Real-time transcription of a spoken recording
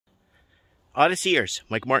Odysseyers,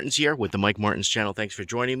 Mike Martins here with the Mike Martins channel. Thanks for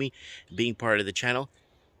joining me, being part of the channel.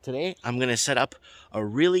 Today, I'm going to set up a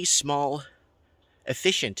really small,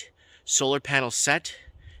 efficient solar panel set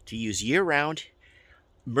to use year-round,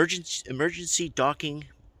 emergency docking,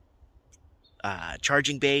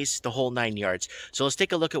 charging bays, the whole 9 yards. So let's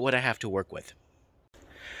take a look at what I have to work with.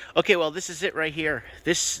 Okay, well, this is it right here.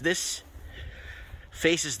 This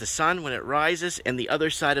faces the sun when it rises, and the other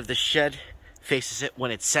side of the shed faces it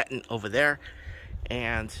when it's setting over there.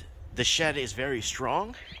 And the shed is very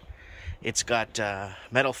strong. It's got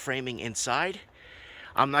metal framing inside.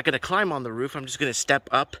 I'm not going to climb on the roof. I'm just going to step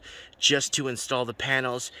up just to install the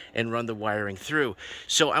panels and run the wiring through.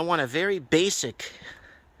 So I want a very basic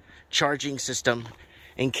charging system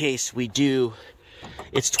in case we do.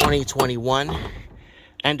 It's 2021,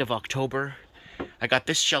 end of October. I got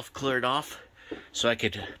this shelf cleared off so I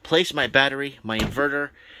could place my battery, my inverter,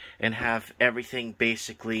 and have everything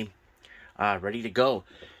basically ready to go.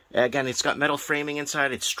 Again, it's got metal framing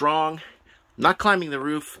inside. It's strong. I'm not climbing the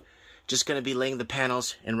roof. Just going to be laying the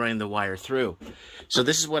panels and running the wire through. So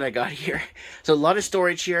this is what I got here. So a lot of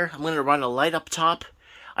storage here. I'm going to run a light up top.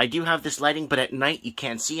 I do have this lighting, but at night you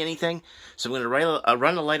can't see anything. So I'm going to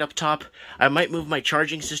run a light up top. I might move my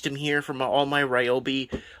charging system here from all my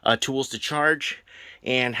Ryobi tools to charge,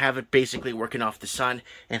 and have it basically working off the sun,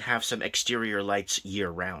 and have some exterior lights year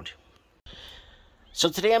round. So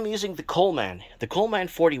today I'm using the Coleman. The Coleman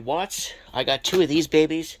 40 watts. I got 2 of these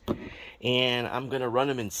babies, and I'm going to run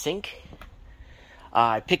them in sync.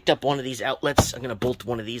 I picked up one of these outlets. I'm going to bolt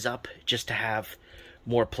one of these up just to have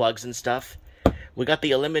more plugs and stuff. We got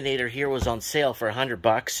the eliminator here, was on sale for $100,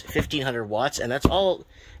 1500 watts, and that's all.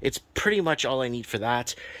 It's pretty much all I need for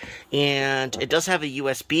that. And it does have a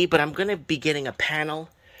USB, but I'm going to be getting a panel,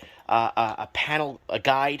 a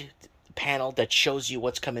guide panel that shows you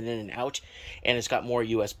what's coming in and out, and it's got more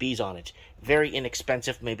USBs on it. Very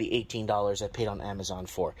inexpensive, maybe $18 I paid on Amazon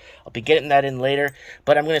for. I'll be getting that in later,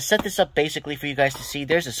 but I'm going to set this up basically for you guys to see.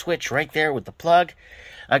 There's a switch right there with the plug.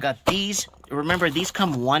 I got these. Remember, these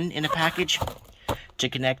come one in a package to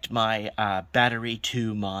connect my battery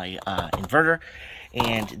to my inverter,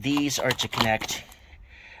 and these are to connect.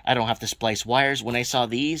 I don't have to splice wires. When I saw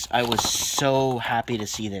these, I was so happy to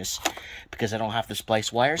see this because I don't have to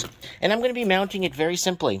splice wires. And I'm going to be mounting it very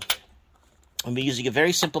simply. I'm using a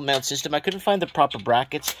very simple mount system. I couldn't find the proper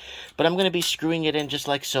brackets, but I'm going to be screwing it in just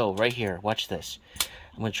like so, right here. Watch this.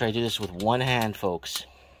 I'm going to try to do this with one hand, folks.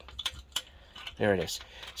 There it is.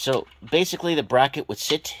 So basically, the bracket would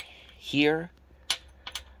sit here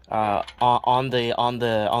on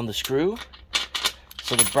the screw.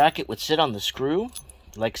 So the bracket would sit on the screw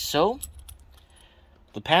like so.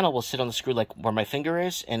 The panel will sit on the screw like where my finger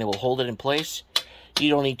is, and it will hold it in place. You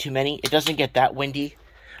don't need too many. It doesn't get that windy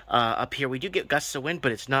up here. We do get gusts of wind,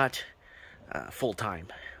 but it's not full time.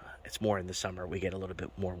 It's more in the summer. We get a little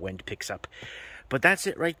bit more wind picks up. But that's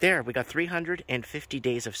it right there. We got 350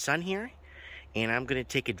 days of sun here, and I'm going to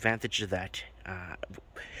take advantage of that.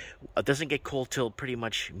 It doesn't get cold till pretty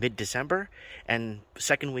much mid-December, and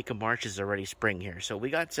second week of March is already spring here. So we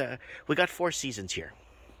got 4 seasons here.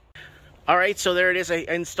 All right, so there it is. I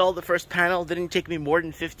installed the first panel. Didn't take me more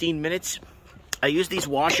than 15 minutes. I used these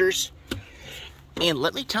washers, and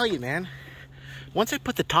let me tell you, man, once I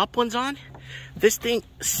put the top ones on, this thing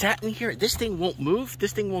sat in here. This thing won't move.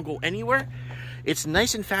 This thing won't go anywhere. It's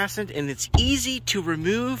nice and fastened, and it's easy to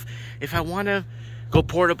remove if I want to go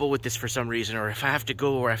portable with this for some reason, or if I have to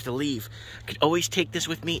go or I have to leave. I could always take this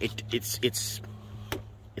with me. It's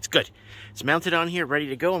good. It's mounted on here, ready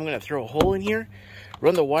to go. I'm going to throw a hole in here,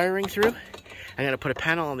 run the wiring through. I'm going to put a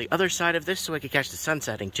panel on the other side of this so I can catch the sun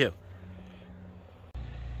setting too.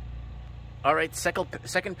 All right,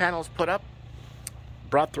 second panel's put up,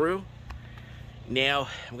 brought through. Now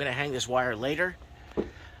I'm going to hang this wire later,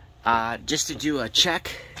 just to do a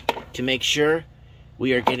check to make sure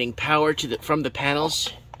we are getting power from the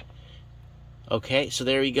panels. Okay, so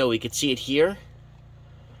there we go. We can see it here.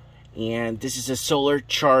 And this is a solar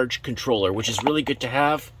charge controller, which is really good to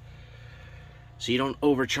have, so you don't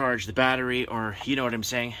overcharge the battery, or, you know what I'm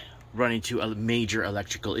saying, run into major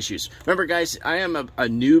electrical issues. Remember, guys, I am a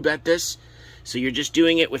noob at this, so you're just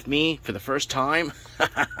doing it with me for the first time.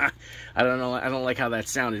 I don't know. I don't like how that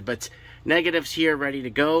sounded, but negatives here ready to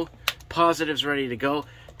go. Positives ready to go.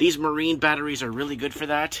 These marine batteries are really good for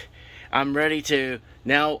that. I'm ready to,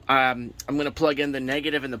 now I'm going to plug in the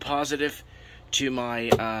negative and the positive to my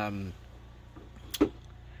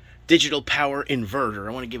digital power inverter.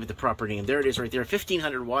 I want to give it the proper name. There it is right there.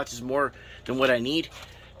 1500 watts is more than what I need,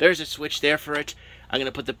 There's a switch there for it. I'm going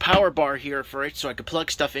to put the power bar here for it so I can plug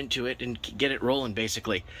stuff into it and get it rolling,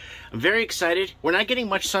 basically. I'm very excited. We're not getting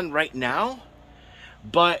much sun right now,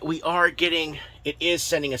 but we are getting, it is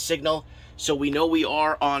sending a signal, so we know we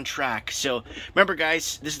are on track. So remember,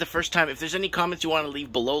 guys, this is the first time. If there's any comments you want to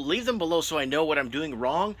leave below, leave them below so I know what I'm doing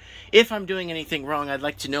wrong. If I'm doing anything wrong, I'd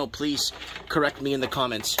like to know. Please correct me in the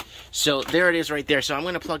comments. So there it is right there. So I'm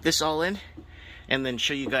going to plug this all in and then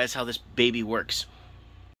show you guys how this baby works.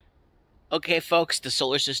 Okay, folks, the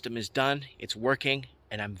solar system is done. It's working,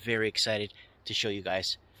 and I'm very excited to show you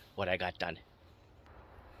guys what I got done.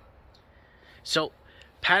 So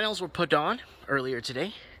panels were put on earlier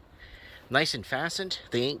today. Nice and fastened.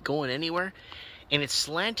 They ain't going anywhere. And it's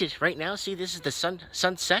slanted right now. See, this is the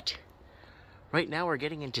sunset. Right now we're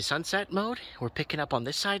getting into sunset mode. We're picking up on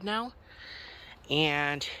this side now.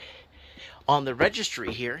 And on the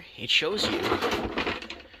registry here, it shows you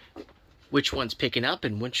which one's picking up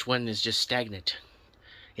and which one is just stagnant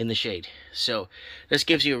in the shade. So this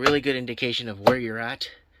gives you a really good indication of where you're at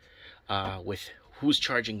with who's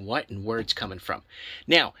charging what and where it's coming from.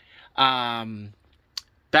 Now,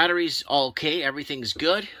 batteries all okay, everything's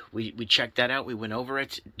good. We checked that out, we went over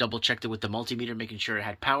it, double checked it with the multimeter, making sure it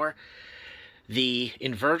had power. The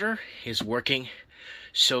inverter is working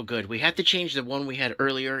so good. We had to change the one we had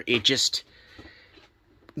earlier. It just,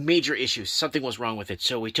 major issues, something was wrong with it,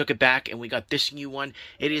 so we took it back and we got this new one.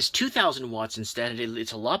 It is 2,000 watts instead.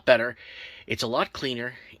 It's a lot better, it's a lot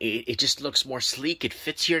cleaner, it just looks more sleek, it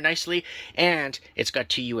fits here nicely, and it's got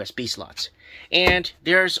 2 USB slots. And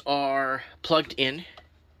there's our plugged in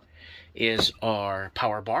is our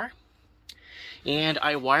power bar, and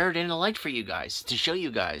I wired in a light for you guys to show you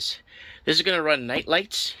guys. This is going to run night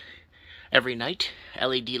lights every night,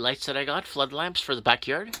 LED lights that I got, flood lamps for the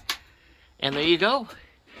backyard, and there you go.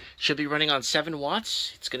 Should be running on 7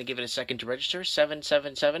 watts. It's going to give it a second to register.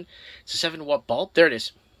 777. It's a 7-watt bulb. There it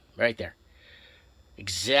is. Right there.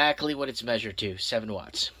 Exactly what it's measured to. 7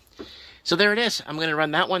 watts. So there it is. I'm going to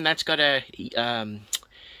run that one. That's got a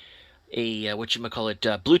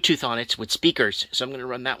whatchamacallit, Bluetooth on it with speakers. So I'm going to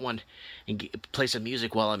run that one and play some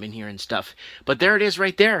music while I'm in here and stuff. But there it is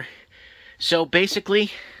right there. So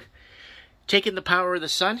basically, taking the power of the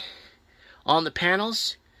sun on the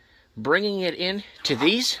panels, bringing it in to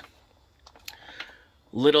these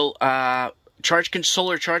little solar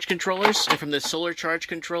charge controllers, and from the solar charge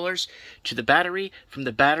controllers to the battery, from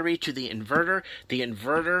the battery to the inverter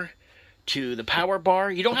to the power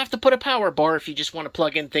bar. You don't have to put a power bar if you just want to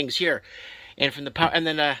plug in things here. And from the power, and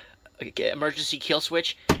then a emergency kill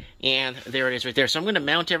switch, and there it is right there. So I'm going to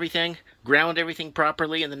mount everything, ground everything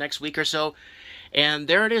properly in the next week or so, and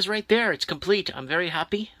there it is right there. It's complete. I'm very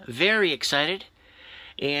happy, very excited,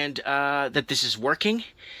 and that this is working.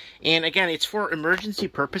 And again, it's for emergency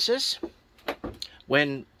purposes.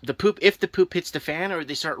 When the poop, if the poop hits the fan, or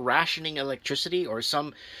they start rationing electricity or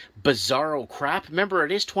some bizarro crap. Remember,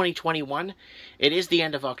 it is 2021. It is the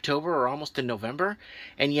end of October or almost in November.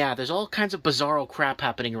 And yeah, there's all kinds of bizarro crap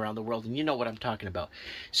happening around the world, and you know what I'm talking about.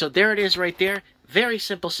 So there it is right there. Very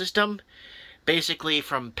simple system. Basically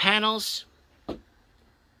from panels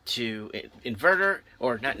to inverter,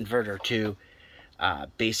 or not inverter, to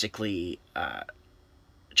basically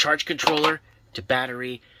charge controller to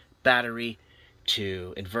battery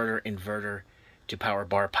to inverter to power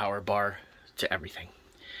bar to everything.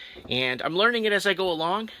 And I'm learning it as I go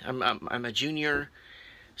along. I'm a junior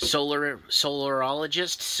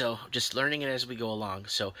solarologist, so just learning it as we go along.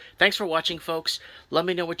 So thanks for watching, folks. Let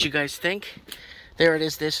me know what you guys think. There it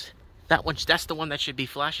is. That's the one that should be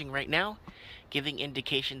flashing right now, giving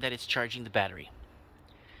indication that it's charging the battery.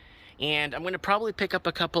 And I'm going to probably pick up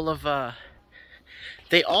a couple of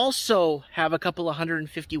they also have a couple of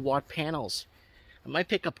 150 watt panels. I might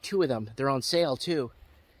pick up 2 of them. They're on sale too.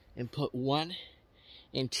 And put 1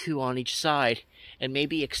 and 2 on each side. And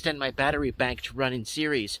maybe extend my battery bank to run in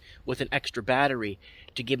series with an extra battery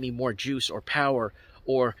to give me more juice or power,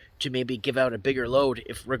 or to maybe give out a bigger load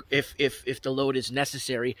if the load is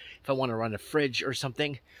necessary, if I want to run a fridge or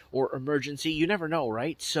something, or emergency. You never know,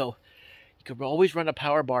 right? So you could always run a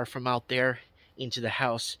power bar from out there into the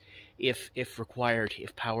house if required,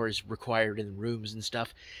 if power is required in rooms and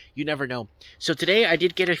stuff. You never know. So today I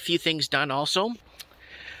did get a few things done also.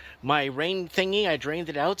 My rain thingy, I drained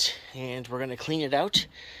it out, and we're going to clean it out.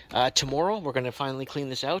 Tomorrow, we're going to finally clean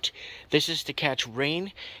this out. This is to catch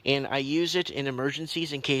rain, and I use it in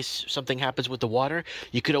emergencies in case something happens with the water.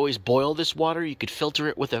 You could always boil this water. You could filter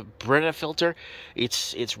it with a Brita filter.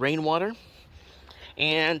 It's rainwater.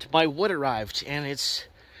 And my wood arrived, and it's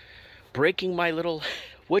breaking my little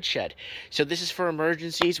woodshed. So this is for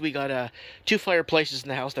emergencies. We got 2 fireplaces in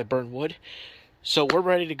the house that burn wood. So we're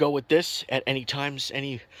ready to go with this at any times,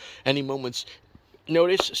 any moment's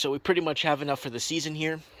notice. So we pretty much have enough for the season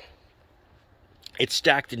here. It's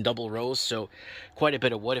stacked in double rows, so quite a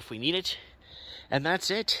bit of wood if we need it. And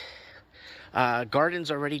that's it.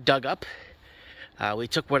 Garden's already dug up. We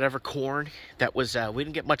took whatever corn that was, we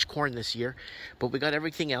didn't get much corn this year, but we got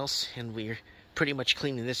everything else, and we're pretty much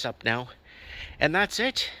cleaning this up now. And that's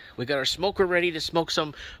it. We got our smoker ready to smoke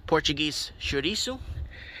some Portuguese chouriço,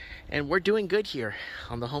 and we're doing good here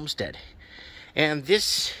on the homestead. And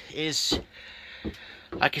this is,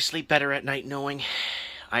 I can sleep better at night knowing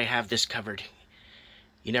I have this covered.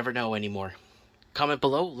 You never know anymore. Comment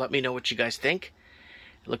below, let me know what you guys think.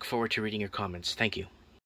 Look forward to reading your comments. Thank you.